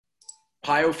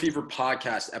Pio Fever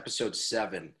Podcast, episode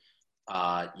 7.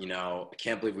 I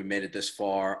can't believe we made it this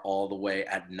far, all the way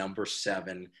at number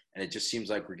 7, and it just seems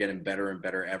like we're getting better and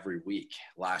better every week.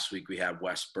 Last week we had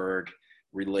Westberg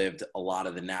relived a lot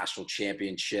of the national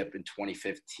championship in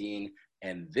 2015,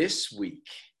 and this week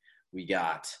we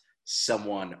got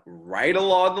someone right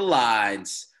along the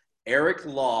lines, Eric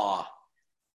Law,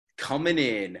 coming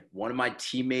in. One of my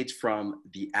teammates from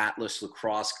the Atlas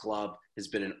Lacrosse Club, has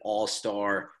been an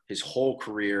all-star his whole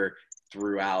career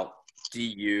throughout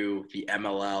DU, the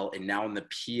MLL, and now in the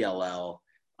PLL.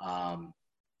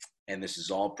 And this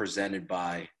is all presented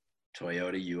by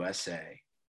Toyota USA.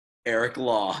 Eric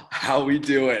Law, how we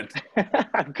doing?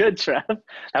 I'm good, Trev.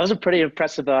 That was a pretty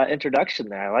impressive introduction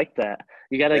there. I like that.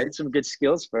 You got Right? some good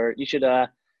skills for it. You should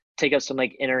take up some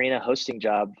like in-arena hosting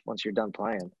job once you're done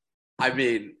playing.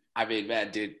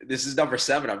 Man, dude, this is number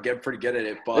 7. I'm getting pretty good at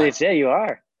it, but Yeah, you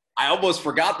are. I almost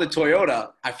forgot the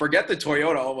Toyota. I forget the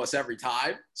Toyota almost every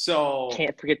time. So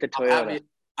Can't forget the I'm Toyota.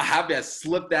 happy I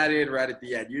slipped that in right at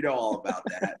the end. You know all about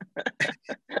that.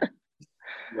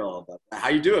 You know all about that. How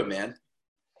you doing, man?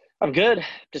 I'm good.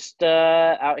 Just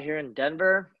out here in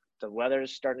Denver. The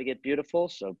weather's starting to get beautiful,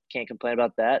 so can't complain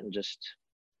about that. And just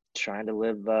trying to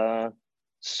live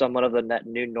somewhat of the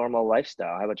new normal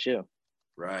lifestyle. How about you?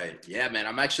 Right. Yeah, man.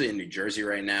 I'm actually in New Jersey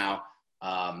right now.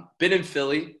 Been in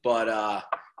Philly, but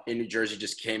in New Jersey,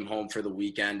 just came home for the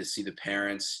weekend to see the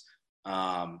parents,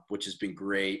 which has been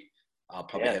great. I'll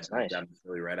probably Yeah, head it's back nice. down to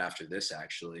Philly right after this,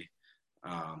 actually.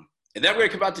 And then we're going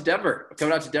to come out to Denver. I'm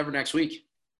coming out to Denver next week.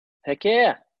 Heck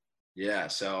yeah. Yeah,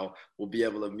 so we'll be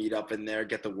able to meet up in there,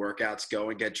 get the workouts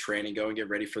going, get training going, get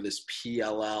ready for this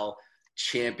PLL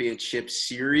Championship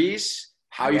Series.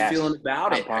 How are you feeling Yes,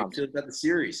 about I'm it? How you pumped. feeling about the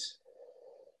series?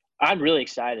 I'm really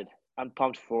excited. I'm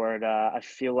pumped for it. I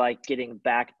feel like getting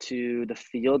back to the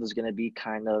field is going to be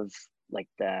kind of like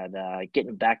that,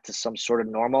 getting back to some sort of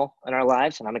normal in our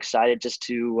lives, and I'm excited just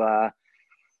to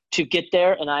get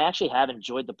there. And I actually have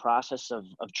enjoyed the process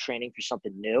of training for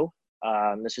something new.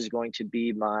 This is going to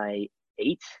be my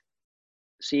 8th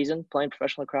season playing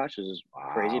professional lacrosse, which is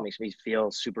crazy. It Wow. makes me feel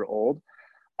super old.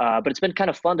 But it's been kind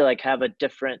of fun to like have a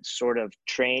different sort of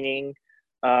training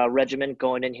regimen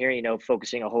going in here.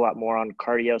 Focusing a whole lot more on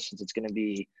cardio since it's going to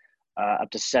be up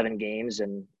to 7 games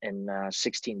in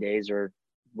 16 days or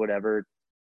whatever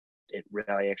it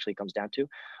really actually comes down to.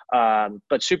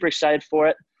 But super excited for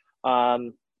it.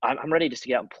 I'm ready just to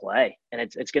get out and play, and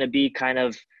it's going to be kind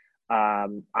of.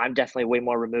 I'm definitely way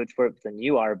more removed for it than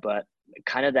you are, but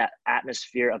kind of that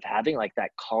atmosphere of having like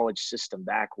that college system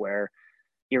back where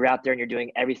you're out there and you're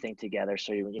doing everything together.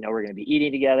 So, we're going to be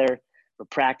eating together, we're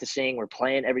practicing, we're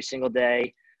playing every single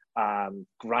day,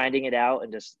 grinding it out.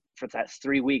 And just for that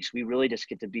 3 weeks, we really just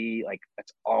get to be like,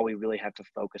 that's all we really have to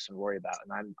focus and worry about.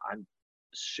 And I'm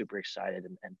super excited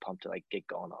and pumped to like get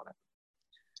going on it.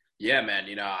 Yeah, man.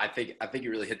 I think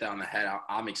you really hit that on the head.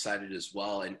 I'm excited as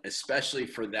well, and especially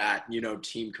for that,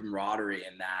 team camaraderie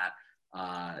and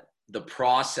that the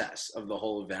process of the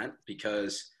whole event.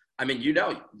 Because I mean,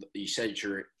 you said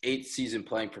your 8th season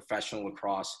playing professional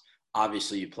lacrosse.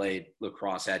 Obviously, you played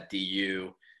lacrosse at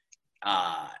DU,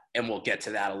 and we'll get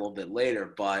to that a little bit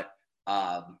later. But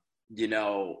you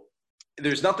know,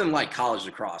 there's nothing like college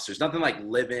lacrosse. There's nothing like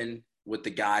living with the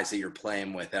guys that you're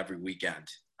playing with every weekend.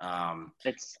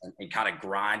 It's And kind of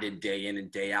grinding day in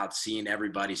and day out, seeing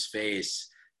everybody's face,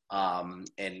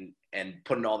 and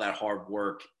putting all that hard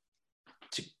work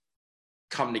to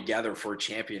come together for a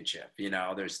championship.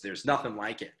 There's nothing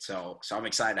like it. So I'm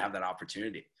excited to have that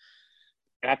opportunity.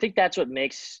 And I think that's what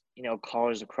makes,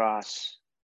 college lacrosse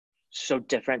so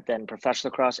different than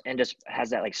professional lacrosse, and just has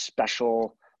that like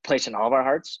special place in all of our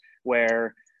hearts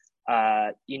where,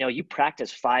 you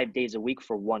practice 5 days a week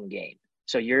for one game.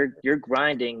 So you're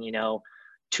grinding,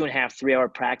 2.5, 3 hour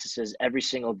practices every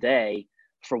single day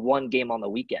for one game on the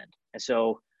weekend. And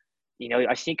so,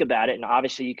 I think about it, and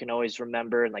obviously you can always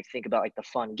remember and like think about like the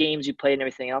fun games you played and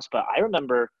everything else. But I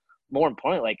remember more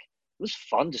importantly, like it was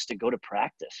fun just to go to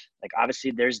practice. Like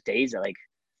obviously there's days that like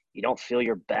you don't feel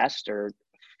your best or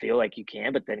feel like you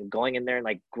can, but then going in there and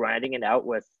like grinding it out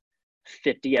with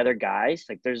 50 other guys,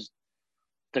 like there's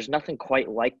nothing quite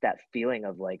like that feeling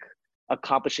of like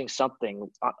accomplishing something.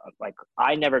 Like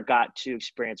I never got to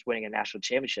experience winning a national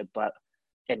championship, but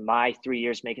in my 3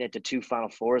 years making it to 2 Final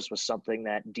Fours was something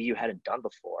that DU hadn't done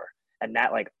before. And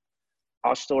that like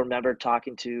I'll still remember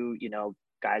talking to,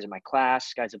 guys in my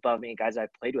class, guys above me, guys I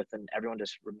played with, and everyone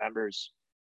just remembers,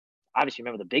 obviously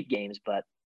remember the big games, but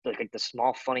like the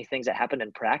small funny things that happened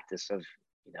in practice of,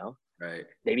 you know, Right.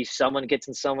 maybe someone gets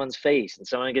in someone's face and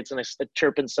someone gets in a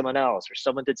chirp in someone else, or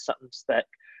someone did something that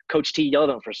Coach T yelled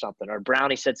at him for something, or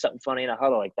Brownie said something funny in a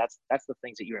huddle. Like that's the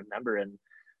things that you remember, and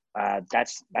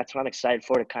that's what I'm excited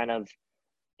for, to kind of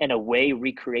in a way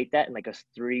recreate that in like a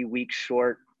 3-week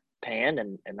short pan,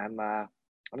 and I'm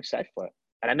excited for it.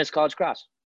 And I miss college cross.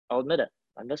 I'll admit it.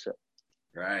 I miss it.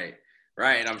 Right.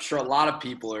 And I'm sure a lot of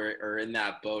people are in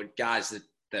that boat, guys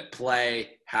that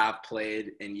play, have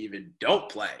played, and even don't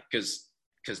play because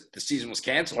the season was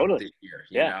canceled this year,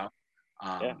 you know,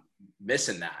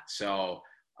 missing that. So,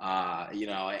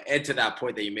 and to that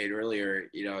point that you made earlier,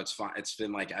 it's fun. It's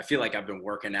been like, I feel like I've been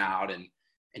working out and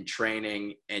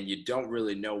training, and you don't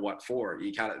really know what for.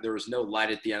 There was no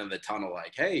light at the end of the tunnel.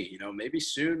 Like, hey, maybe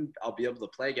soon I'll be able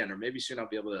to play again, or maybe soon I'll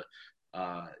be able to,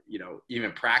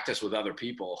 even practice with other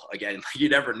people again. You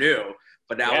never knew,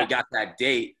 but now we got that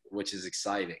date, which is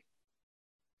exciting.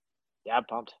 Yeah, I'm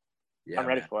pumped. Yeah, I'm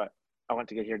ready for it. I want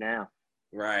to get here now.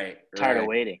 Right. Tired of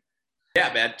waiting.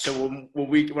 Yeah, man. So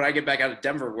when I get back out of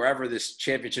Denver, wherever this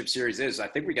championship series is, I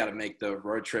think we got to make the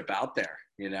road trip out there,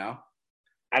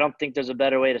 I don't think there's a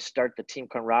better way to start the team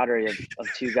camaraderie of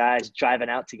two guys driving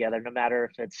out together, no matter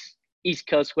if it's East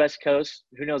Coast, West Coast,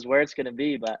 who knows where it's going to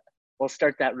be, but we'll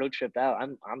start that road trip out.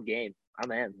 I'm game.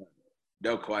 I'm in.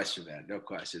 No question, man. No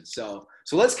question. So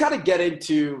let's kind of get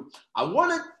into, I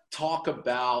want to talk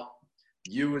about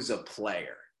you as a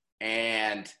player,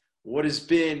 and what has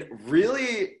been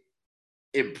really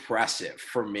impressive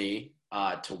for me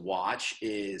to watch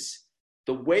is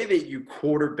the way that you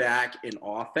quarterback an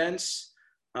offense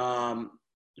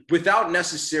without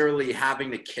necessarily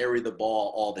having to carry the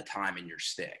ball all the time in your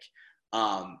stick.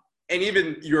 And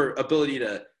even your ability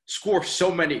to score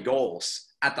so many goals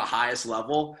at the highest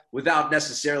level without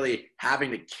necessarily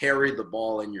having to carry the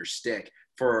ball in your stick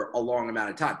for a long amount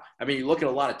of time. I mean, you look at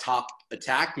a lot of top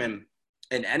attackmen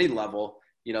in any level,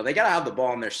 they got to have the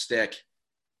ball in their stick,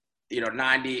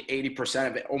 90, 80%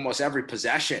 of it, almost every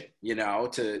possession,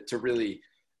 to really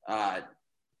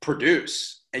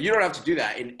produce. And you don't have to do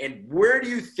that. And where do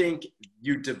you think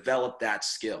you develop that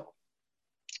skill?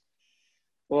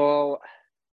 Well,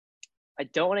 I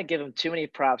don't want to give him too many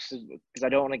props because I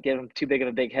don't want to give him too big of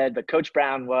a big head, but Coach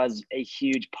Brown was a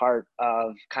huge part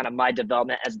of kind of my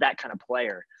development as that kind of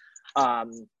player. I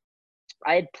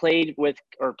had played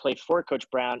for Coach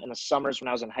Brown in the summers when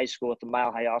I was in high school with the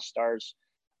Mile High All-Stars,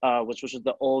 which was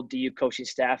the old DU coaching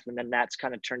staff, and then that's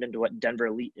kind of turned into what Denver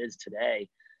Elite is today.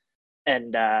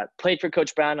 And played for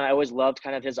Coach Brown. I always loved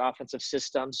kind of his offensive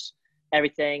systems,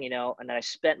 everything, and then I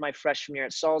spent my freshman year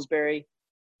at Salisbury.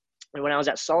 And when I was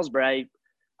at Salisbury,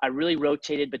 I really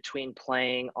rotated between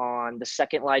playing on the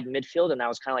second line midfield, and I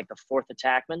was kind of like the fourth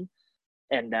attackman,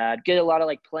 and get a lot of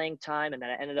like playing time. And then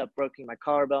I ended up breaking my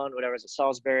collarbone, whatever, was at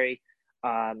Salisbury.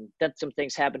 Then some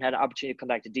things happened, had an opportunity to come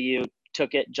back to DU,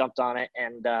 took it, jumped on it.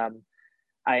 And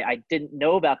I didn't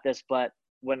know about this, but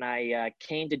when I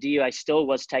came to DU, I still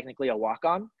was technically a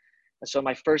walk-on. And so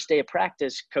my first day of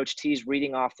practice, Coach T's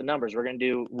reading off the numbers. We're going to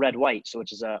do red-white, so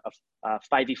which is a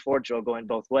 5v4 drill going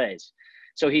both ways.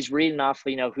 So he's reading off,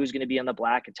 who's going to be on the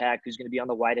black attack, who's going to be on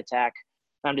the white attack.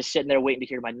 I'm just sitting there waiting to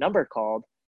hear my number called,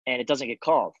 and it doesn't get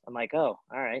called. I'm like, oh,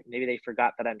 all right, maybe they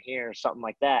forgot that I'm here or something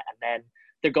like that. And then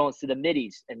they're going through the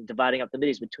middies and dividing up the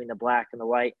middies between the black and the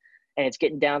white. And it's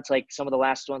getting down to like some of the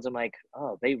last ones. I'm like,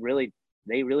 oh, they really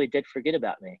did forget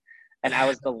about me. And I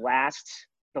was the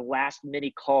last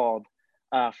midi called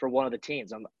for one of the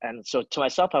teams. And so to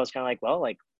myself, I was kind of like, well,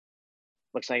 like,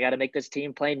 looks like I got to make this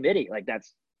team playing midi. Like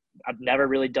I've never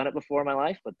really done it before in my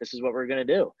life, but this is what we're going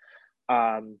to do.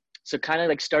 So kind of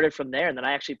like started from there. And then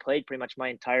I actually played pretty much my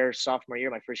entire sophomore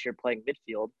year, my first year playing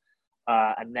midfield.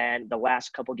 And then the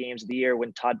last couple games of the year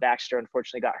when Todd Baxter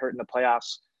unfortunately got hurt in the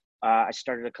playoffs, I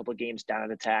started a couple of games down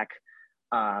at attack.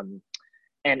 And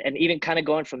even kind of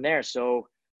going from there. So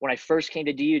when I first came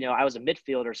to DU, I was a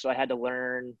midfielder, so I had to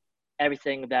learn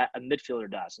everything that a midfielder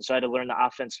does. And so I had to learn the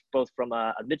offense both from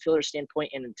a midfielder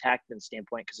standpoint and an attackman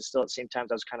standpoint, because still at the same time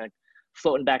I was kind of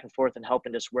floating back and forth and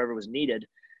helping just wherever was needed.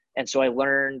 And so I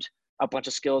learned a bunch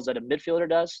of skills that a midfielder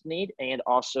does need, and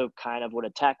also kind of what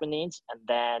attackman needs. And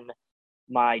then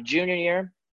my junior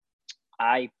year,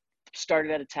 I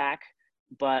started at attack,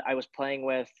 but I was playing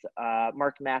with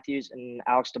Mark Matthews and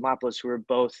Alex Demopoulos, who were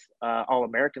both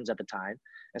All-Americans at the time.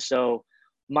 And so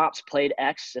Mops played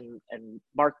X and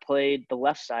Mark played the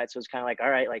left side. So it's kind of like, all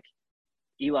right, like,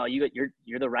 Eli,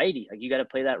 you're the righty. Like, you got to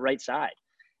play that right side.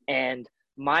 And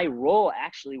my role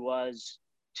actually was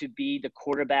to be the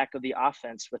quarterback of the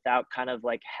offense without kind of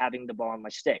like having the ball on my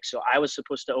stick. So I was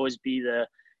supposed to always be the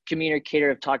communicator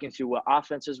of talking through what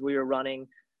offenses we were running,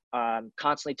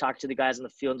 constantly talking to the guys in the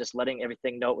field and just letting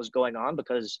everything know what was going on,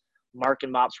 because Mark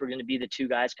and Mops were going to be the two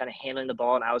guys kind of handling the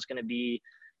ball, and I was going to be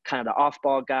kind of the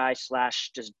off-ball guy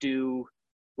 / just do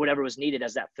whatever was needed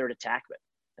as that third attackman.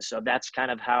 And so that's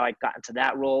kind of how I got into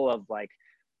that role of like,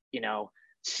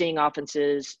 seeing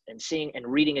offenses and seeing and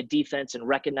reading a defense and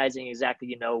recognizing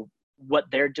exactly, what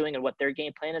they're doing and what their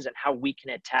game plan is and how we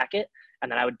can attack it.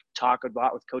 And then I would talk a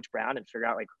lot with Coach Brown and figure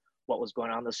out like what was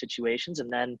going on in those situations.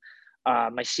 And then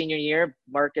my senior year,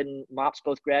 Mark and Mops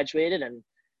both graduated, and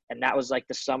that was like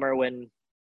the summer when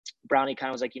Brownie kind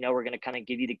of was like, we're going to kind of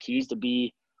give you the keys to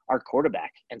be our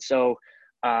quarterback. And so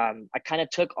I kind of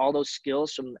took all those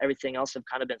skills from everything else I've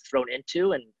kind of been thrown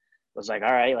into and was like,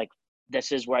 all right, like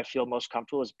this is where I feel most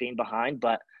comfortable is being behind.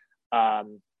 But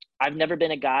I've never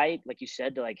been a guy, like you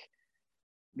said, to like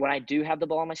when I do have the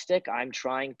ball on my stick, I'm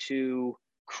trying to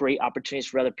create opportunities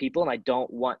for other people. And I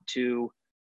don't want to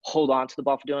hold on to the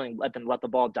ball for doing and let the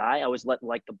ball die. I always let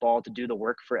like the ball to do the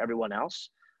work for everyone else.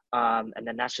 And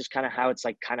then that's just kind of how it's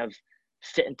like kind of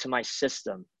fit into my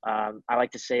system. I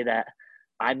like to say that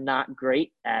I'm not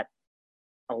great at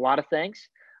a lot of things,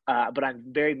 but I'm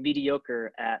very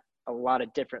mediocre at a lot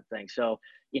of different things. So,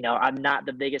 I'm not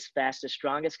the biggest, fastest,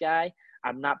 strongest guy.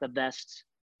 I'm not the best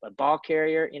ball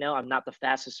carrier. I'm not the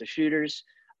fastest of shooters.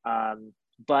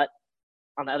 But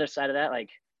on the other side of that, like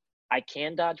I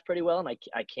can dodge pretty well and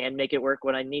I can make it work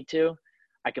when I need to.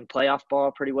 I can play off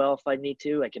ball pretty well if I need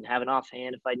to. I can have an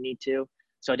offhand if I need to.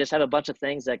 So I just have a bunch of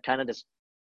things that kind of just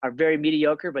are very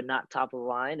mediocre, but not top of the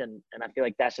line. And I feel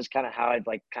like that's just kind of how I've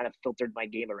like kind of filtered my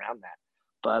game around that.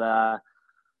 But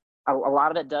a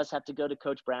lot of it does have to go to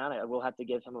Coach Brown. I will have to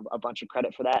give him a bunch of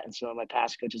credit for that. And some of my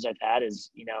past coaches I've had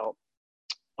is,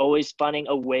 always finding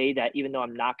a way that even though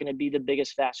I'm not going to be the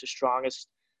biggest, fastest, strongest,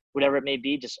 whatever it may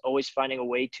be, just always finding a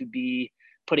way to be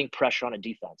putting pressure on a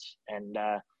defense. And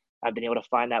I've been able to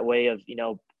find that way of,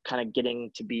 kind of getting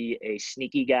to be a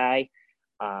sneaky guy,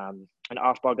 an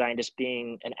off-ball guy, and just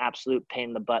being an absolute pain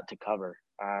in the butt to cover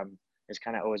is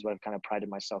kind of always what I've kind of prided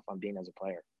myself on being as a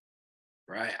player.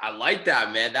 Right. I like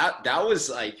that, man. That was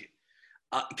like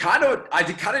I kind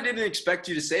of didn't expect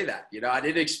you to say that. I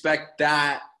didn't expect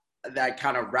that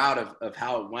kind of route of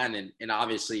how it went. And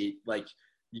obviously, like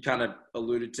you kind of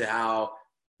alluded to how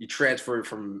you transferred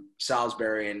from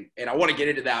Salisbury. And I want to get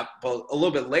into that but a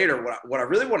little bit later. What I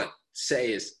really want to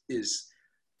say is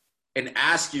and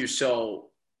ask you, so,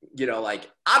 like,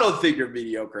 I don't think you're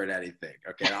mediocre at anything.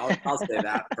 Okay. I'll say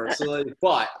that personally,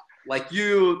 but like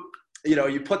you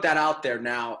put that out there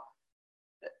now,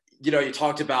 you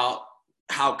talked about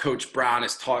how Coach Brown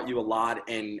has taught you a lot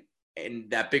and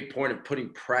that big point of putting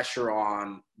pressure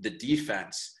on the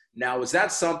defense. Now, is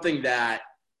that something that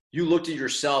you looked at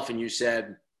yourself and you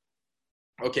said,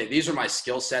 okay, these are my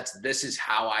skill sets. This is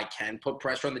how I can put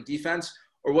pressure on the defense?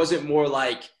 Or was it more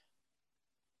like,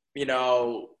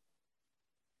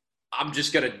 I'm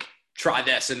just going to try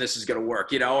this and this is going to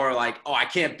work, or like, oh, I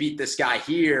can't beat this guy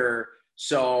here,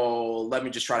 so let me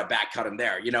just try to back cut him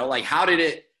there. Like how did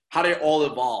it all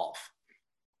evolve?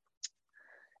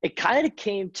 It kind of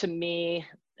came to me,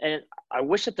 and I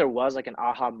wish that there was like an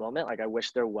aha moment. Like I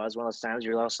wish there was one of those times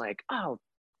you're just like, oh,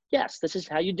 yes, this is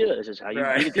how you do it. This is how you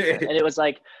beat it. And it was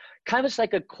like kind of just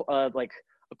like a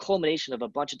culmination of a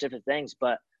bunch of different things.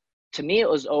 But to me, it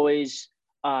was always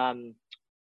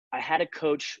I had a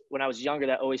coach when I was younger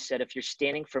that always said, if you're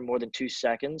standing for more than 2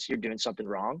 seconds, you're doing something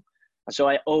wrong. And so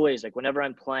I always, like whenever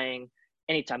I'm playing,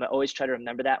 anytime, I always try to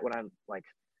remember that when I'm like,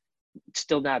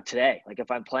 still not today. Like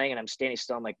if I'm playing and I'm standing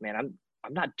still, I'm like, man,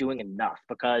 I'm not doing enough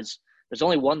because there's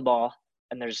only one ball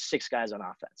and there's 6 guys on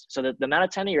offense. So the amount of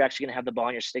time that you're actually going to have the ball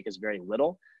on your stick is very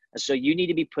little. And so you need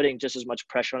to be putting just as much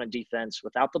pressure on a defense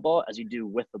without the ball as you do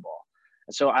with the ball.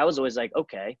 And so I was always like,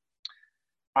 okay,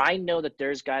 I know that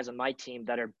there's guys on my team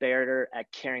that are better at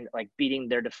carrying, like beating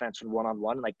their defense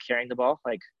one-on-one, like carrying the ball.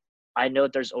 Like I know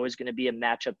that there's always going to be a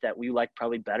matchup that we like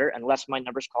probably better unless my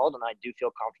number's called and I do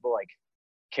feel comfortable like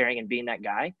carrying and being that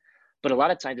guy. But a lot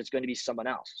of times it's going to be someone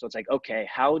else. So it's like, okay,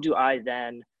 how do I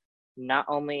then not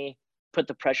only put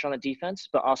the pressure on the defense,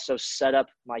 but also set up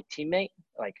my teammate?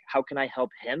 Like, how can I help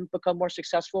him become more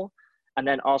successful? And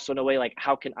then also in a way, like,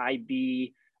 how can I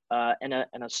be in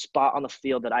a spot on the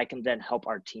field that I can then help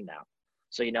our team out?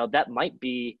 So, that might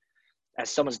be as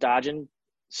someone's dodging,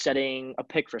 setting a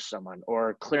pick for someone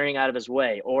or clearing out of his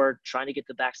way or trying to get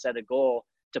the backside of the goal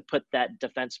to put that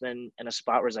defenseman in a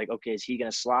spot where it's like, okay, is he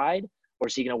going to slide or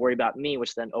is he going to worry about me,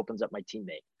 which then opens up my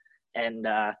teammate? And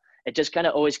it just kind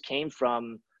of always came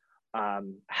from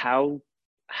how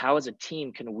as a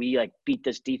team can we like beat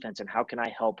this defense and how can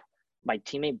I help my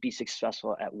teammate be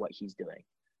successful at what he's doing?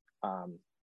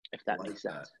 If that makes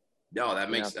sense. No, that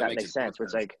makes sense. Where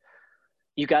it's like,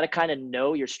 you got to kind of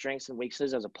know your strengths and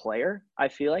weaknesses as a player, I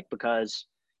feel like, because,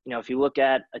 if you look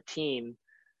at a team,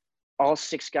 all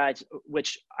 6 guys,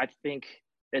 which I think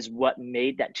is what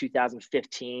made that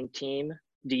 2015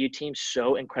 DU team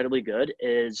so incredibly good,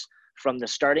 is from the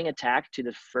starting attack to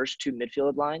the first 2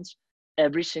 midfield lines,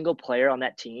 every single player on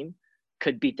that team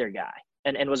could beat their guy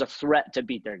and was a threat to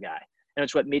beat their guy. And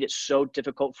it's what made it so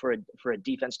difficult for a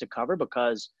defense to cover,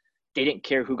 because they didn't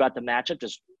care who got the matchup,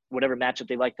 just whatever matchup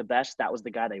they liked the best, that was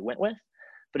the guy they went with.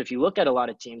 But if you look at a lot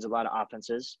of teams, a lot of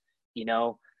offenses,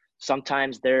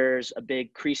 sometimes there's a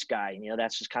big crease guy,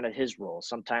 that's just kind of his role.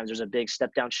 Sometimes there's a big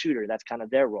step down shooter, that's kind of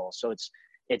their role. So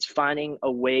it's finding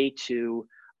a way to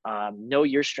know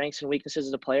your strengths and weaknesses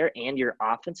as a player and your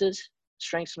offense's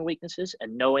strengths and weaknesses,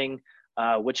 and knowing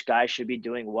which guy should be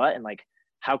doing what, and like,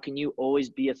 how can you always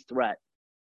be a threat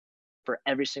for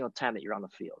every single time that you're on the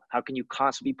field? How can you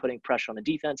constantly be putting pressure on the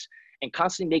defense and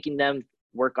constantly making them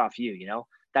work off you?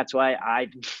 That's why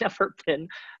I've never been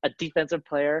a defensive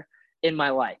player in my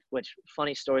life, which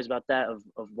funny stories about that of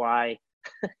why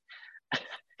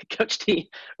Coach T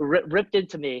ripped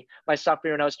into me my sophomore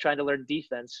year when I was trying to learn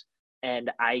defense.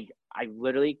 And I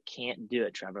literally can't do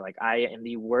it, Trevor. Like, I am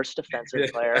the worst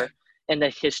defensive player in the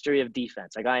history of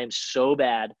defense. Like, I am so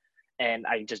bad, and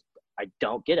I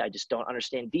don't get it. I just don't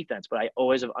understand defense, but I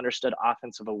always have understood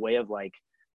offensive a way of like,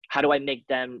 how do I make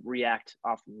them react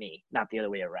off of me, not the other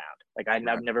way around. Like,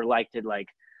 I've never liked it like,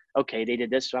 okay, they did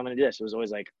this, so I'm going to do this. It was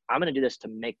always like, I'm going to do this to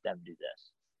make them do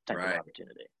this type of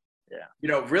opportunity.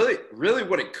 Yeah. Really, really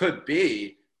what it could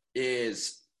be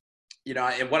is,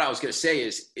 and what I was going to say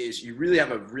is you really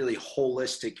have a really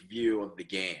holistic view of the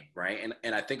game, right?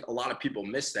 And I think a lot of people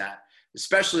miss that,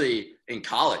 especially in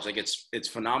college. Like, it's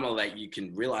phenomenal that you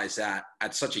can realize that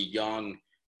at such a young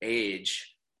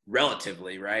age,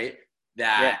 relatively, right?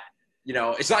 That,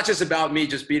 it's not just about me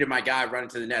just beating my guy, running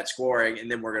to the net, scoring, and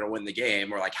then we're going to win the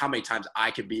game, or like how many times I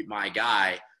can beat my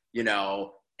guy,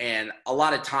 and a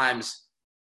lot of times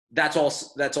that's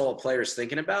all a player's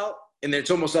thinking about. And then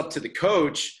it's almost up to the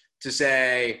coach to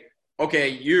say, okay,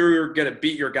 you're going to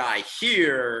beat your guy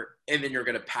here, and then you're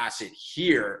going to pass it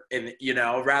here. And,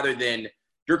 rather than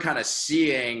you're kind of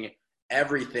seeing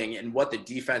everything and what the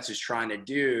defense is trying to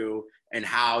do and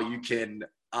how you can,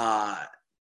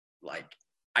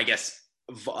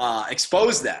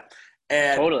 expose them.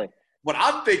 And totally. What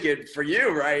I'm thinking for you,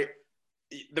 right,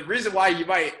 the reason why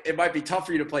it might be tough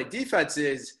for you to play defense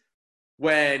is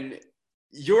when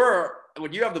you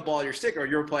have the ball in your stick, or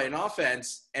you're playing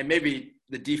offense, and maybe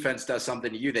the defense does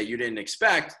something to you that you didn't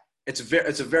expect, it's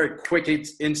a very quick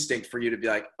instinct for you to be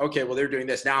like, okay, well, they're doing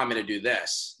this, now I'm going to do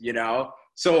this,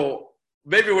 So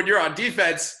maybe when you're on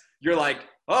defense, you're like,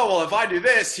 oh, well, if I do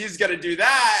this, he's going to do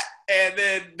that, and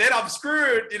then I'm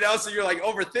screwed, So you're like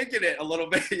overthinking it a little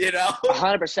bit,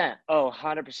 100%. Oh,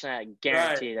 100%.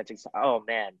 Guaranteed. Right. That's oh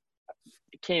man,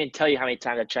 I can't even tell you how many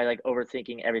times I tried like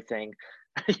overthinking everything.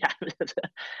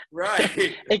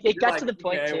 Right. It got to the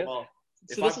point okay, too. Well,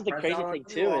 so this is the crazy thing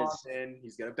too, is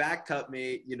he's gonna back cut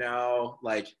me,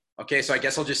 like, okay, so I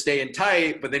guess I'll just stay in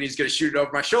tight, but then he's gonna shoot it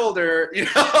over my shoulder,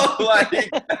 like,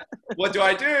 what do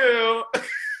I do?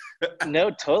 No,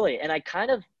 totally. And I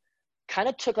kind of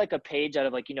took like a page out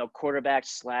of like, quarterback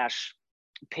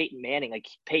 / Peyton Manning. Like,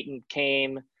 Peyton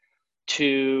came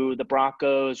to the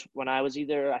Broncos when I was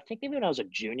I think maybe when I was a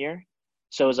junior.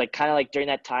 So it was like kind of like during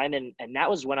that time. And that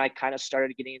was when I kind of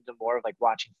started getting into more of like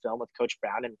watching film with Coach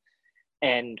Brown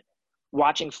and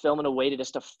watching film in a way to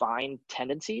just to find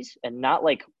tendencies, and not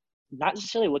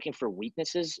necessarily looking for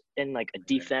weaknesses in like a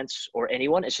defense or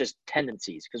anyone. It's just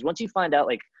tendencies. Because once you find out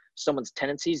like someone's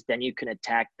tendencies, then you can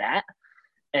attack that.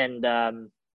 And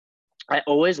I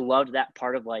always loved that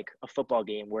part of like a football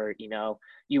game where,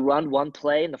 you run one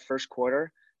play in the first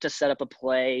quarter to set up a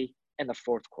play in the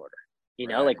fourth quarter,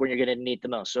 like when you're going to need the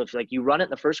most. So if like you run it in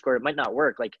the first quarter, it might not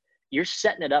work. Like, you're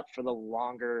setting it up for the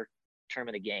longer term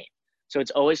of the game. So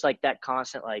it's always like that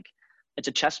constant, like, it's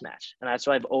a chess match. And that's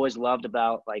what I've always loved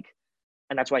about like,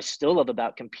 and that's why I still love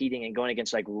about competing and going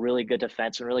against like really good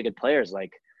defense and really good players.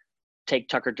 Like, take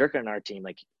Tucker Durkin on our team,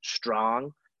 like,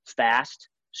 strong, fast,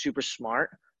 super smart.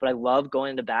 But I love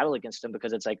going into battle against him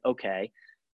because it's like, okay,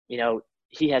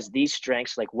 he has these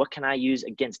strengths. Like, what can I use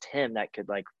against him that could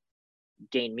like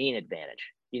gain me an advantage?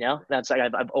 That's like,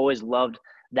 I've always loved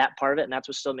that part of it. And that's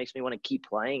what still makes me want to keep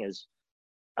playing, is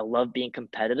I love being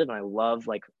competitive. And I love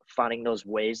like finding those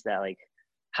ways that like,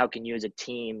 how can you as a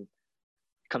team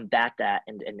combat that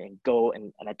and go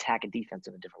and attack a defense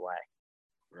in a different way?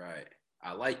 Right.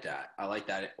 I like that.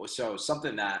 So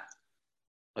something that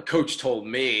a coach told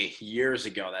me years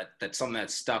ago that's something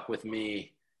that stuck with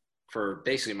me for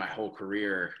basically my whole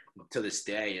career to this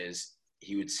day is,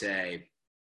 he would say,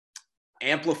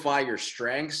 amplify your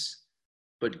strengths,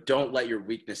 but don't let your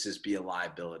weaknesses be a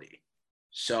liability.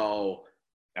 So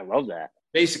I love that.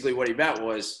 basically what he meant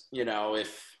was,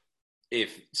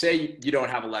 if say you don't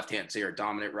have a left hand, say you're a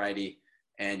dominant righty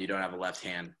and you don't have a left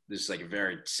hand, this is like a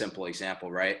very simple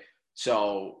example, right?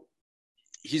 So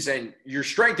he's saying your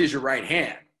strength is your right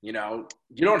hand. You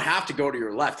don't have to go to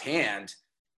your left hand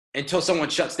until someone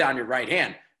shuts down your right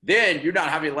hand. Then you're not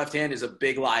having a left hand is a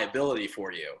big liability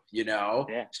for you,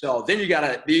 Yeah. So then you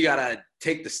gotta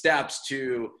take the steps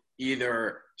to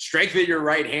either strengthen your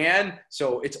right hand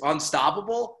so it's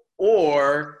unstoppable,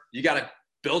 or you gotta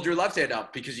build your left hand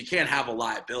up because you can't have a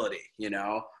liability.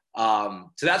 So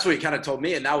that's what he kind of told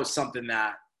me, and that was something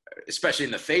that, especially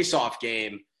in the face-off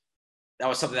game, that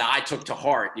was something that I took to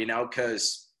heart,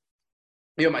 because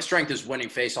my strength is winning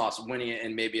face-offs, winning it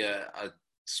in maybe a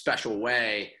special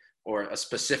way or a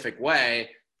specific way.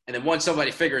 And then once somebody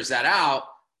figures that out,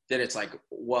 then it's like,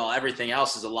 well, everything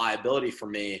else is a liability for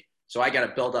me. So I got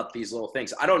to build up these little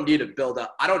things. I don't need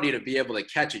to be able to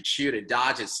catch and shoot and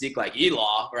dodge and sneak like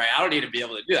Elaw, right? I don't need to be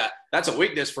able to do that. That's a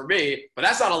weakness for me, but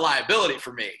that's not a liability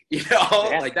for me. Yeah.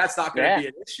 Like that's not going to be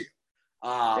an issue.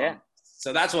 Yeah.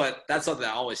 So that's something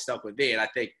that always stuck with me. And I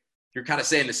think you're kind of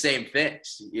saying the same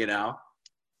things,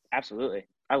 Absolutely.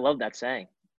 I love that saying.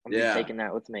 I'm just taking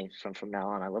that with me from now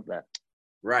on. I love that.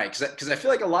 Right. Because I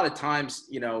feel like a lot of times,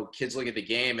 kids look at the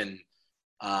game and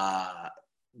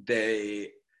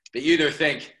they either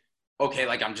think, okay,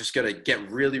 like I'm just going to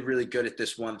get really, really good at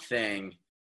this one thing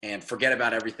and forget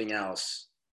about everything else.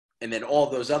 And then all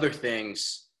those other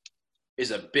things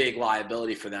is a big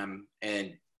liability for them,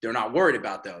 and they're not worried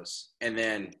about those. And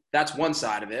then that's one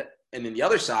side of it. And then the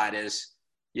other side is,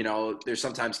 there's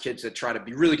sometimes kids that try to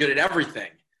be really good at everything,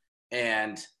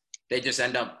 and they just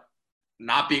end up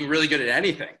not being really good at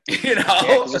anything, Yeah,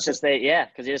 because it's just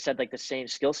because they just had like the same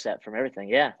skill set from everything.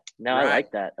 Yeah. No, right. I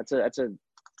like that.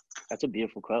 That's a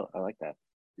beautiful quote. I like that.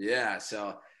 Yeah.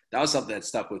 So that was something that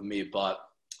stuck with me. But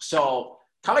so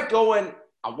kind of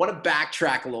I want to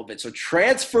backtrack a little bit. So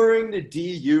transferring to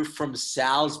DU from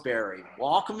Salisbury,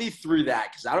 walk me through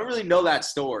that, because I don't really know that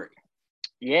story.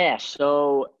 Yeah.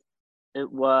 So it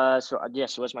was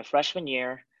my freshman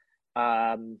year.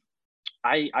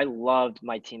 I loved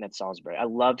my team at Salisbury. I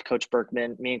loved Coach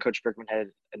Berkman. Me and Coach Berkman had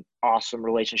an awesome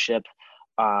relationship.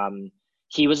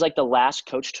 He was like the last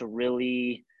coach to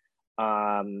really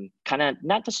kind of,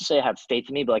 not just to say have faith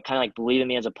in me, but like kind of like believe in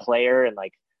me as a player. And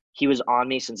like he was on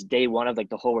me since day one of like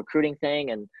the whole recruiting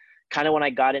thing. And kind of when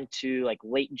I got into like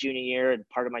late junior year and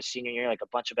part of my senior year, like a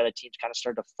bunch of other teams kind of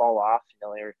started to fall off.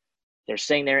 They're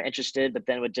saying they're interested, but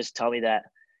then would just tell me that,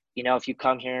 if you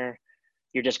come here,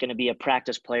 you're just going to be a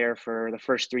practice player for the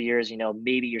first 3 years.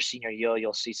 Maybe your senior year,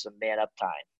 you'll see some man up time.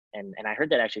 And I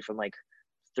heard that actually from like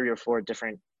 3 or 4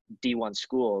 different D1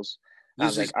 schools. I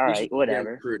was like, all right,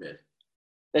 whatever.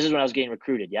 This is when I was getting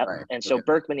recruited. Yep. Right. And so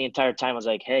Berkman the entire time was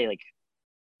like, hey, like,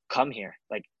 come here.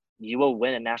 Like, you will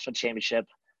win a national championship.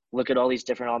 Look at all these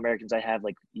different All-Americans I have.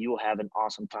 Like, you will have an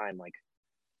awesome time. Like,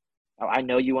 I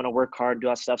know you want to work hard, do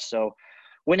all that stuff. So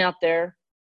went out there,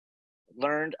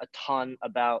 learned a ton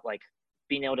about like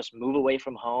being able to just move away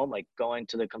from home, like going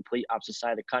to the complete opposite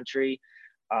side of the country,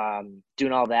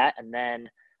 doing all that. And then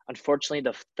unfortunately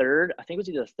I think it was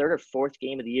either the third or fourth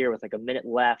game of the year with like a minute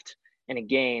left in a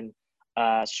game,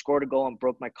 scored a goal and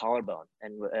broke my collarbone.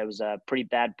 And it was a pretty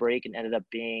bad break and ended up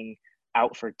being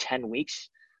out for 10 weeks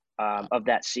of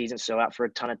that season. So out for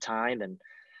a ton of time. And,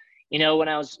 when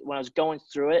I was going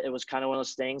through it, it was kind of one of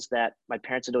those things that my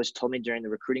parents had always told me during the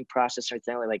recruiting process and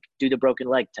everything, like do the broken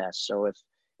leg test. So if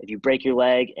you break your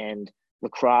leg and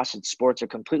lacrosse and sports are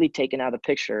completely taken out of the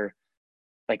picture,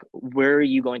 like where are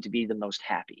you going to be the most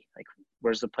happy? Like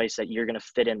where's the place that you're going to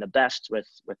fit in the best with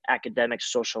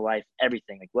academics, social life,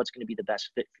 everything? Like what's going to be the best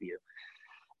fit for you?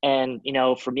 And,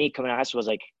 for me coming out of high school was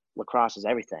like lacrosse is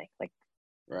everything. Like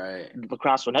right.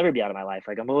 Lacrosse will never be out of my life.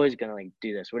 Like I'm always going to like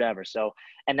do this, whatever. So,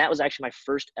 and that was actually my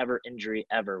first ever injury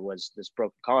ever was this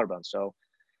broken collarbone. So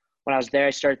when I was there, I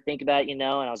started thinking about it, and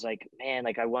I was like, man,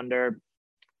 like I wonder,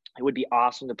 it would be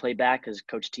awesome to play back because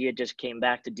Coach T had just came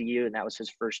back to DU and that was his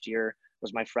first year,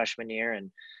 was my freshman year.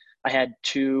 And I had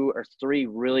 2 or 3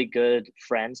 really good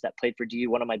friends that played for DU.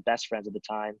 One of my best friends at the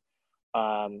time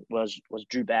was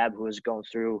Drew Babb, who was going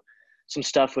through some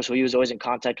stuff. So he was always in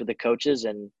contact with the coaches,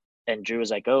 and Drew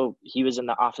was like, oh, he was in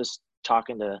the office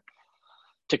talking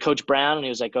to Coach Brown, and he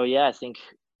was like, oh yeah, I think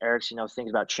Eric's, thinking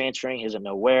about transferring. He doesn't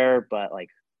know where, but like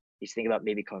he's thinking about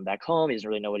maybe coming back home. He doesn't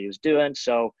really know what he was doing.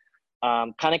 So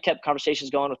kind of kept conversations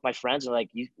going with my friends, and like,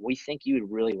 we think you would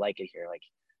really like it here. Like,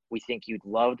 we think you'd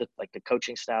love the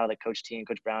coaching style that Coach T and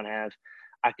Coach Brown have.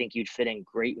 I think you'd fit in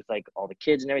great with like all the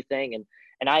kids and everything.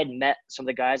 And I had met some of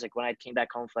the guys like when I came back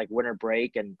home for like winter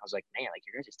break, and I was like, man, like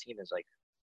your guys' team is like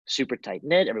super tight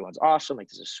knit. Everyone's awesome. Like,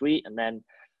 this is sweet. And then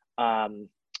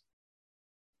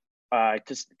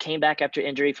just came back after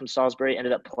injury from Salisbury,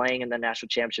 ended up playing in the national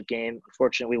championship game.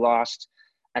 Unfortunately, we lost.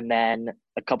 And then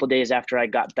a couple days after I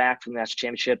got back from the national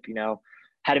championship,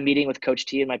 had a meeting with Coach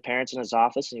T and my parents in his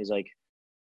office. And he was like,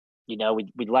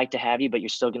 we'd like to have you, but you're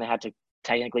still going to have to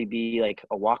technically be like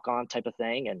a walk-on type of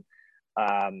thing. And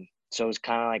so it was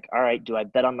kind of like, all right, do I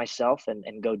bet on myself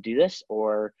and go do this,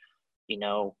 or,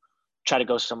 try to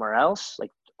go somewhere else, like,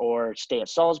 or stay at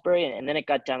Salisbury? And then it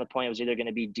got down to the point it was either going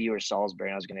to be DU or Salisbury,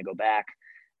 and I was going to go back.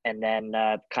 And then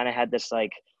kind of had this,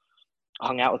 like,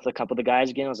 hung out with a couple of the guys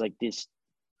again. I was like, these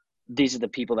are the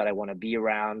people that I want to be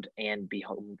around and be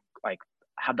home, like,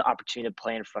 have the opportunity to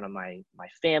play in front of my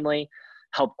family,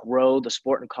 help grow the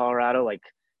sport in Colorado. Like,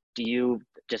 DU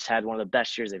just had one of the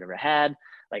best years they've ever had.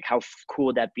 Like, how cool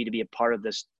would that be to be a part of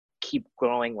this, keep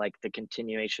growing, like, the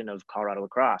continuation of Colorado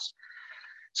lacrosse?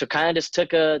 So kind of just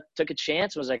took a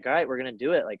chance and was like, all right, we're going to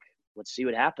do it. Like, let's see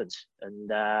what happens.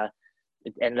 And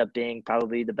it ended up being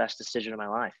probably the best decision of my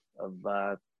life of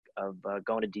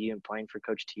going to DU and playing for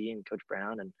Coach T and Coach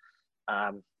Brown. And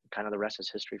kind of the rest is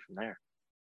history from there.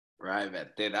 Right, man.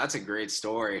 Dude, that's a great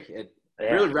story. It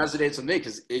really resonates with me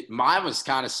because mine was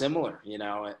kind of similar,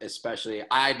 especially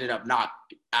I ended up not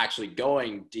actually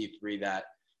going D3 that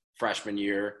freshman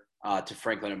year to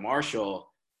Franklin and Marshall,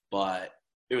 but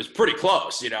it was pretty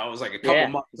close, it was like a couple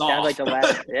months off. Like the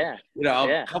last,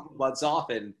 a couple months off,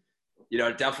 and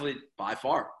definitely by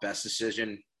far best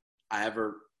decision I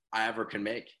ever can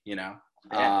make.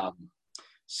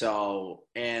 So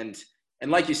and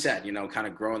like you said, kind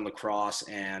of growing lacrosse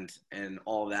and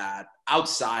all that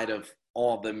outside of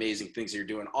all the amazing things that you're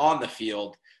doing on the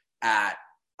field at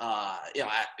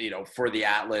for the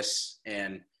Atlas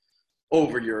and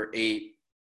over your 8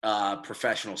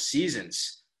 professional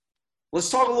seasons. Let's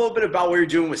talk a little bit about what you're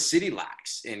doing with City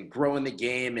Lax and growing the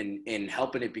game and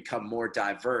helping it become more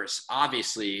diverse.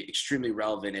 Obviously, extremely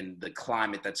relevant in the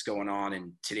climate that's going on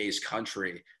in today's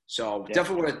country. So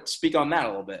definitely want to speak on that a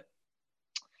little bit.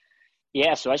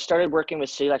 Yeah, so I started working with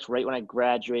City Lax right when I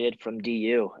graduated from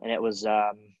DU. And it was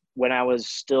when at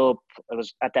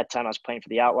that time I was playing for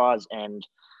the Outlaws, and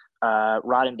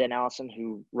Rod and Ben Allison,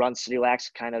 who run City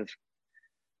Lax, kind of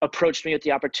approached me with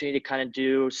the opportunity to kind of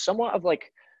do somewhat of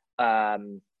like a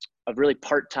really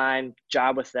part-time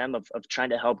job with them of trying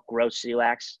to help grow City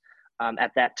Lax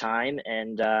at that time.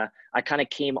 And I kind of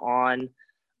came on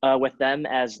with them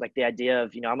as like the idea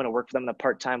of, I'm going to work for them in a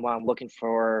part-time while I'm looking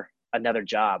for another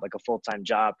job, like a full-time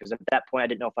job. Because at that point, I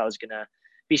didn't know if I was going to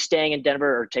be staying in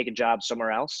Denver or take a job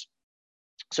somewhere else.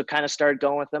 So kind of started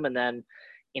going with them. And then,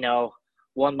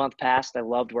 1 month passed. I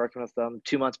loved working with them.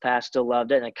 2 months passed, still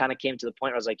loved it. And it kind of came to the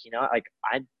point where I was like,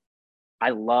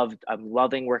 I'm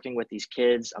loving working with these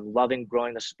kids. I'm loving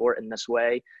growing the sport in this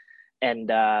way.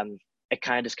 And it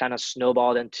kind of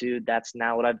snowballed into, that's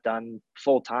now what I've done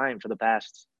full time for the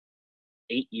past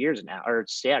 8 years now, or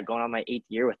going on my 8th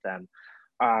year with them.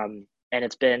 And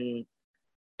it's been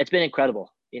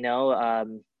incredible.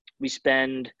 We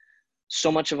spend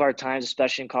so much of our time,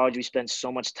 especially in college, we spend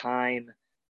so much time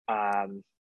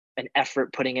and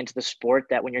effort putting into the sport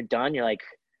that when you're done, you're like,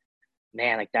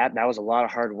 man, like that was a lot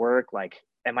of hard work. Like,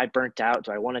 am I burnt out?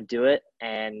 Do I want to do it?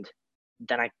 And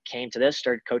then I came to this,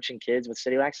 started coaching kids with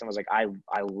City Lax, and I was like, I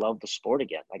love the sport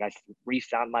again. Like, I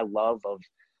refound my love of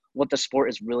what the sport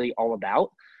is really all about.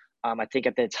 I think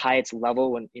at its highest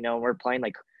level, when we're playing,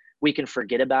 like, we can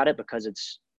forget about it because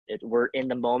we're in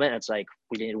the moment. It's like,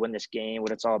 we need to win this game,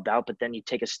 what it's all about. But then you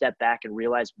take a step back and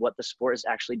realize what the sport has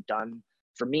actually done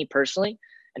for me personally,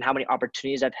 and how many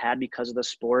opportunities I've had because of the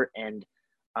sport, and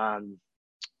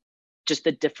just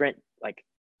the different, like,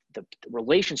 the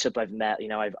relationship I've met.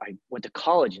 I went to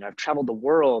college, I've traveled the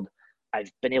world.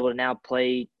 I've been able to now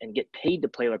play and get paid to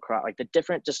play lacrosse. Like, the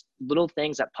different just little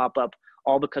things that pop up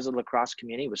all because of the lacrosse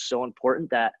community was so important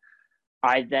that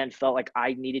I then felt like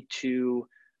I needed to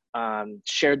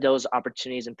share those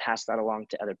opportunities and pass that along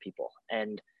to other people.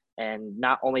 And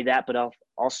not only that, but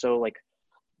also, like,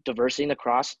 diversity in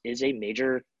lacrosse is a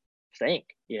major thing,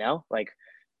 like,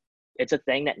 it's a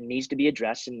thing that needs to be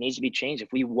addressed and needs to be changed.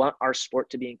 If we want our sport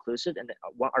to be inclusive and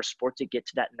want our sport to get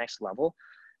to that next level,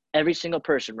 every single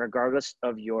person, regardless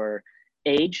of your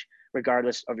age,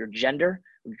 regardless of your gender,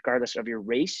 regardless of your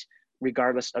race,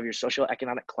 regardless of your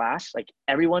socioeconomic class, like,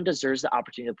 everyone deserves the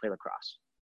opportunity to play lacrosse.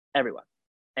 Everyone.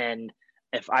 And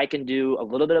if I can do a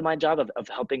little bit of my job of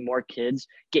helping more kids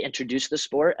get introduced to the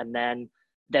sport and then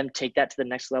them take that to the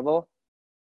next level,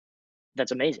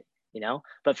 that's amazing,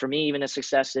 But for me, even a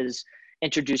success is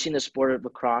introducing the sport of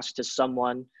lacrosse to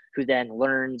someone who then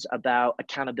learns about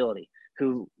accountability,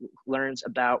 who learns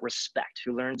about respect,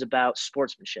 who learns about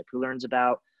sportsmanship, who learns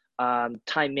about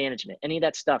time management, any of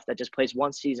that stuff that just plays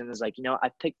one season is like, I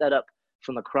picked that up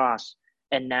from lacrosse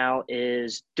and now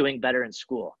is doing better in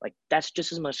school. Like that's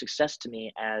just as much success to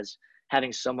me as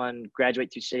having someone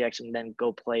graduate through CX and then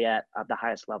go play at the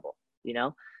highest level,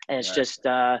 And it's just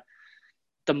the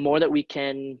more that we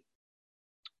can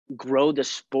grow the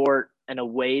sport in a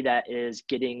way that is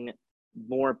getting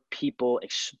more people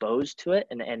exposed to it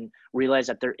and realize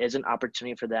that there is an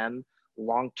opportunity for them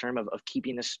long term of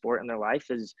keeping the sport in their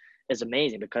life is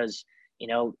amazing. Because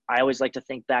I always like to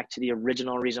think back to the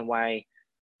original reason why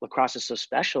lacrosse is so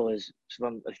special is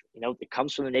from it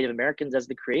comes from the Native Americans as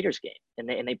the creator's game, and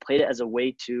they played it as a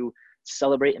way to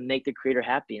celebrate and make the creator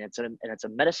happy, and it's a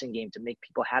medicine game to make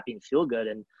people happy and feel good,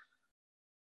 and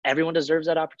everyone deserves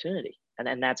that opportunity.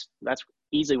 And that's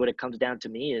easily what it comes down to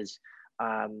me is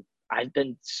I've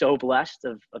been so blessed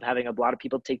of having a lot of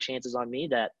people take chances on me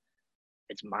that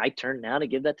it's my turn now to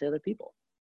give that to other people.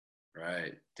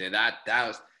 Right. Dude, that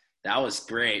was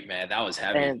great, man. That was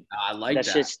heavy. And I like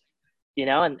that's that. just,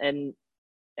 and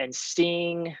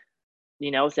seeing,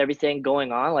 with everything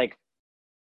going on, like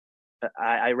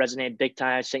I resonate big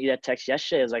time. I sent you that text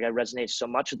yesterday. It was like, I resonate so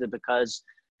much with it because,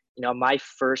 my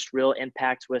first real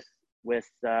impact with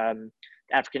the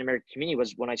African-American community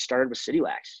was when I started with City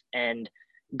Lax, and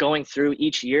going through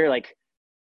each year, like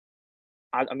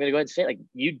I'm going to go ahead and say, like,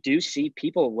 you do see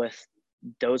people with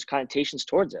those connotations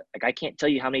towards it. Like, I can't tell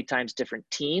you how many times different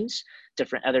teams,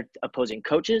 different other opposing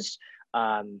coaches,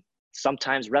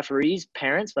 sometimes referees,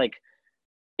 parents, like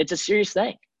it's a serious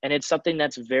thing. And it's something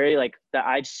that's very like that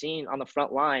I've seen on the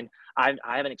front line. I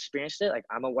haven't experienced it. Like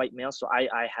I'm a white male, so I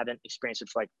haven't experienced it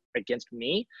for, like, against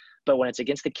me. But when it's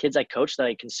against the kids I coach that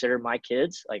I consider my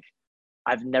kids, like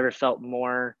I've never felt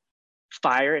more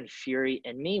fire and fury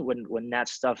in me when that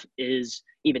stuff is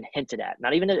even hinted at.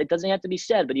 Not even, it doesn't have to be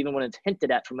said, but even when it's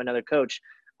hinted at from another coach,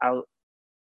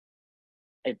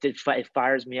 it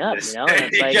fires me up, And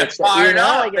it's like, it's fired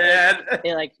up, man.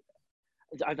 Like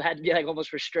I've had to be like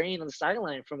almost restrained on the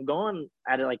sideline from going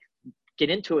at it, like get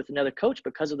into it with another coach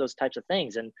because of those types of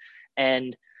things.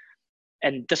 And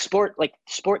the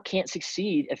sport can't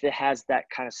succeed if it has that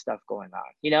kind of stuff going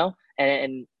on,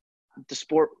 and the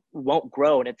sport won't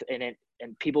grow, and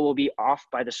people will be off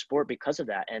by the sport because of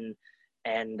that. And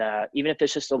even if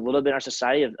it's just a little bit in our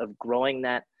society of growing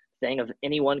that thing of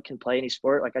anyone can play any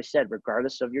sport, like I said,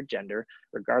 regardless of your gender,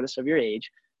 regardless of your age,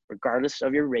 regardless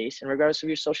of your race, and regardless of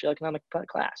your socioeconomic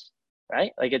class,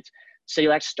 right? Like City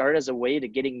Lax started as a way to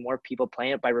getting more people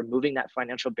playing it by removing that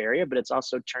financial barrier, but it's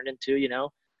also turned into,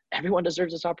 everyone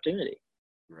deserves this opportunity.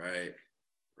 Right,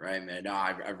 man. No,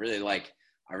 I really like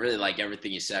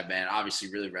everything you said, man.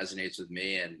 Obviously, really resonates with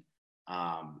me, and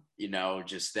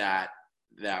just that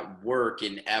work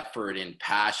and effort and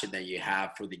passion that you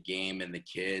have for the game and the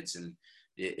kids, and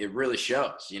it really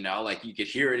shows. Like you could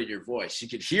hear it in your voice. You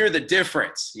could hear the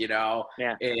difference, in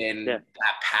that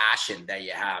passion that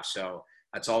you have. So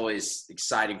that's always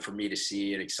exciting for me to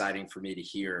see and exciting for me to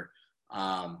hear.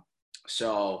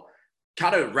 So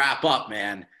kind of wrap up,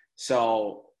 man.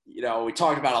 So, we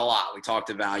talked about a lot. We talked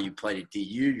about you played at DU,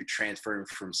 you're transferring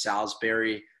from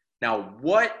Salisbury. Now,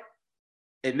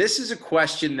 and this is a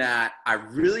question that I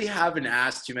really haven't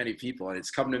asked too many people, and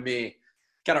it's come to me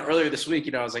kind of earlier this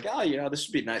week. I was like, this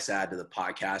would be nice to add to the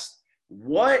podcast.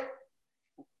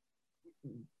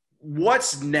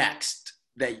 What's next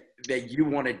that you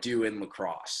want to do in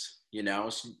lacrosse?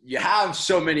 So you have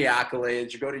so many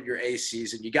accolades. You go to your A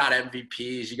season, you got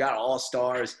MVPs, you got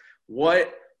all-stars.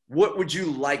 What would you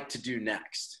like to do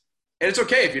next? And it's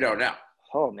okay if you don't know.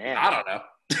 Oh man, I don't know.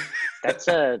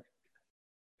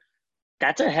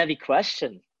 That's a heavy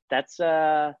question.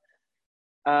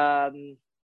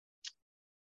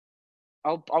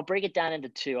 I'll break it down into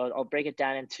two. I'll break it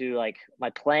down into like my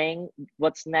playing,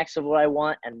 what's next of what I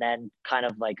want, and then kind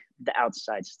of like the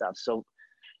outside stuff. So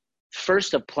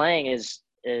first of playing is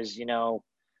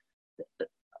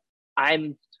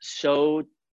I'm so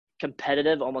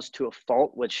competitive almost to a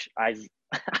fault, which I've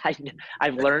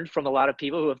learned from a lot of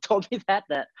people who have told me that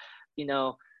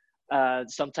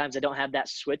sometimes I don't have that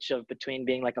switch of between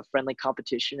being like a friendly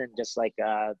competition and just like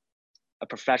a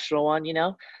professional one,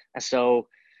 and so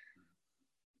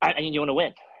I mean, you want to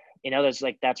win,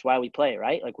 that's why we play,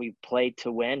 right? Like we play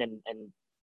to win, and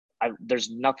there's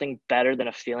nothing better than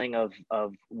a feeling of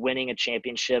winning a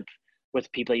championship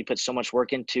with people that you put so much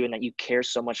work into and that you care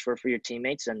so much for your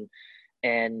teammates.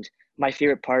 And my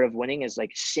favorite part of winning is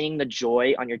like seeing the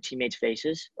joy on your teammates'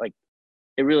 faces. Like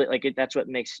it really, that's what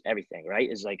makes everything, right?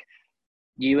 Is like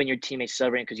you and your teammates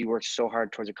celebrating because you worked so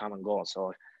hard towards a common goal.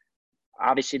 So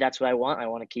obviously that's what I want. I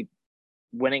want to keep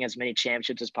winning as many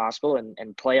championships as possible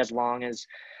and play as long as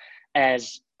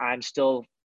I'm still,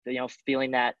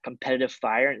 feeling that competitive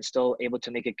fire and still able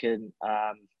to make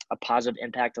a positive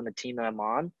impact on the team that I'm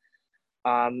on.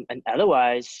 And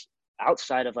otherwise,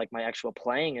 outside of like my actual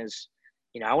playing is,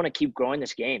 I want to keep growing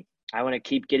this game. I want to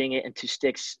keep getting it into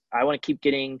sticks. I want to keep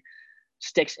getting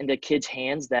sticks into kids'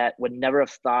 hands that would never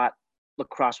have thought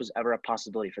lacrosse was ever a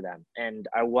possibility for them. And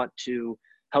I want to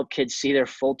help kids see their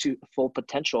full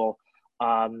potential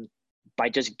by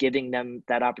just giving them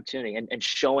that opportunity and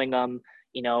showing them,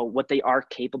 what they are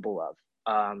capable of.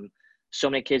 So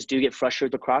many kids do get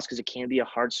frustrated with lacrosse because it can be a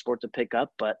hard sport to pick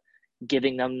up, but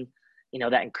giving them,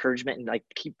 that encouragement and like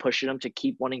keep pushing them to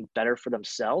keep wanting better for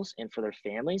themselves and for their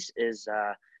families is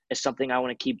something I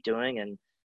want to keep doing. And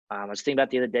I was thinking about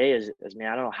the other day is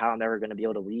man, I don't know how I'm ever going to be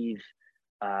able to leave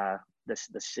the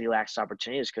City Lax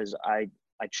opportunities, because I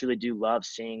truly do love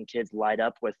seeing kids light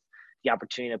up with the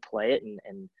opportunity to play it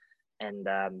and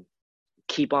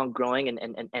keep on growing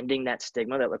and ending that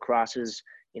stigma that lacrosse is,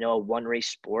 a one race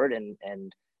sport and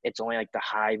it's only like the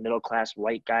high middle class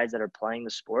white guys that are playing the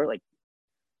sport. Like,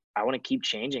 I want to keep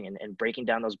changing and breaking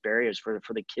down those barriers for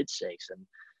the kids' sakes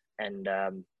and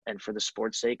for the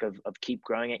sport's sake of keep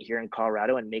growing it here in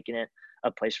Colorado and making it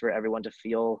a place for everyone to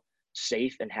feel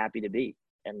safe and happy to be.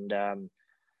 And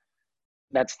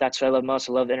that's what I love most.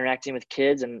 I love interacting with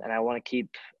kids and I want to keep,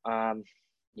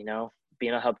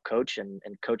 being a hub coach and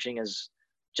coaching is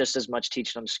just as much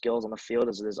teaching them skills on the field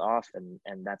as it is off. And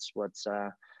that's what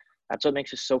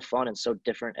makes it so fun and so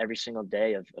different every single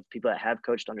day of people that have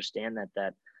coached understand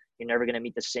that you're never going to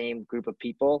meet the same group of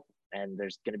people and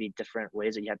there's going to be different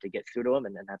ways that you have to get through to them.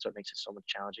 And that's what makes it so much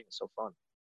challenging and so fun.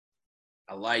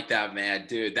 I like that, man,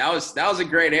 dude. That was a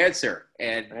great answer.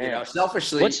 And,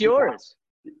 selfishly. What's yours?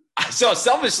 So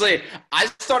selfishly, I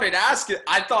started asking,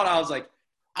 I was like,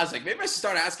 maybe I should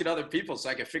start asking other people so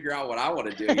I can figure out what I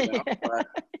want to do. But,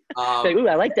 ooh,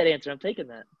 I like that answer. I'm taking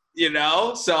that.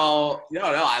 So,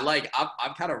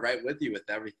 I'm kind of right with you with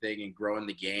everything and growing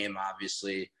the game,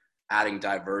 obviously adding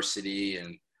diversity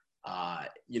and,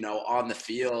 on the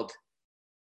field,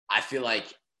 I feel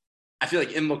like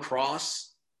in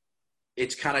lacrosse,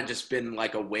 it's kind of just been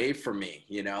like a wave for me,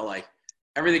 like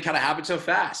everything kind of happened so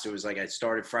fast. It was like I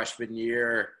started freshman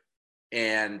year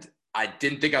and I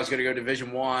didn't think I was going to go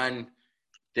Division I.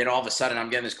 Then all of a sudden I'm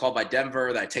getting this call by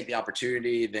Denver that I take the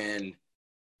opportunity. Then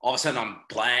all of a sudden I'm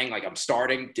playing, like I'm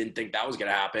starting. Didn't think that was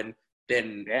going to happen.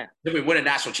 Then we win a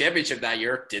national championship that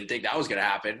year. Didn't think that was going to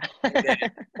happen. Then,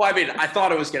 I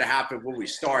thought it was going to happen when we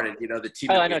started, the team.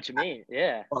 Oh, I know what you mean.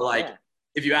 Yeah. But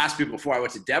if you ask me before I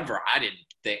went to Denver, I didn't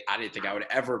think I would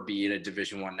ever be in a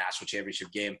Division I national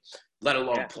championship game, let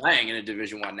alone playing in a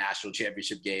Division I national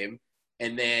championship game.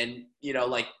 And then,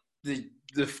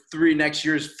 the 3 next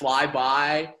years fly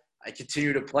by. I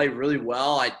continue to play really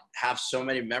well. I have so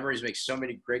many memories, make so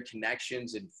many great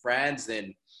connections and friends.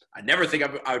 And I never think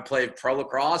I would play pro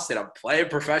lacrosse. Then I'm playing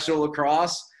professional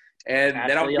lacrosse. And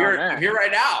then I'm here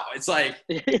right now. It's like,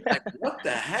 what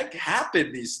the heck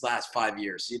happened these last 5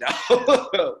 years,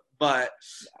 But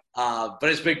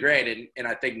it's been great. And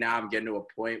I think now I'm getting to a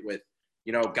point with,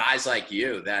 guys like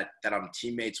you that I'm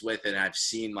teammates with and I've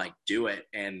seen do it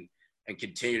and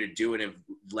continue to do it and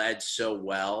led so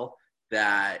well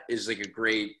that is like a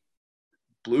great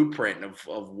blueprint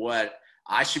of what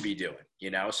I should be doing,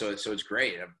 So it's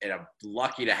great. And I'm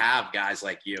lucky to have guys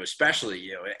like you, especially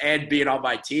you, and being on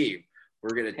my team.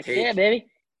 We're going to take, baby.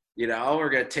 We're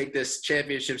going to take this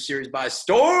championship series by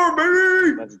storm,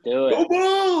 baby. Let's do it. Go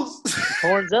Bulls.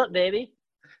 Horns up, baby.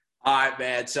 All right,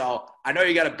 man. So I know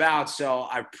you got to bounce, so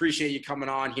I appreciate you coming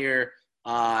on here.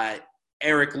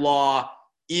 Eric Law,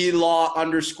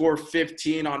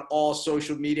 elaw_15 on all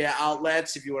social media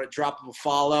outlets. If you want to drop him a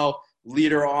follow,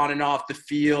 leader on and off the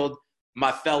field,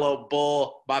 my fellow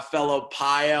Bull, my fellow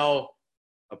Pio.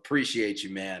 Appreciate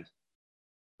you, man.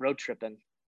 Road tripping.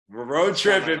 We're road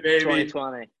tripping, baby.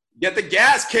 2020. Get the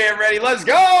gas can ready. Let's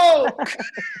go.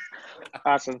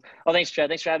 Awesome. Well, thanks, Trev.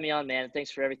 Thanks for having me on, man.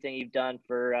 Thanks for everything you've done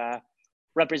for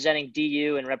representing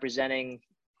DU and representing,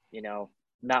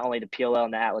 not only the PLL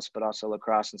and the Atlas, but also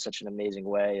lacrosse in such an amazing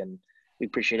way. And we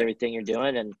appreciate everything you're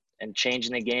doing and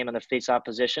changing the game on the face-off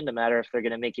position, no matter if they're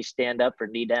going to make you stand up or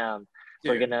knee down.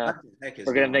 Dude,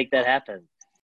 we're gonna make that happen.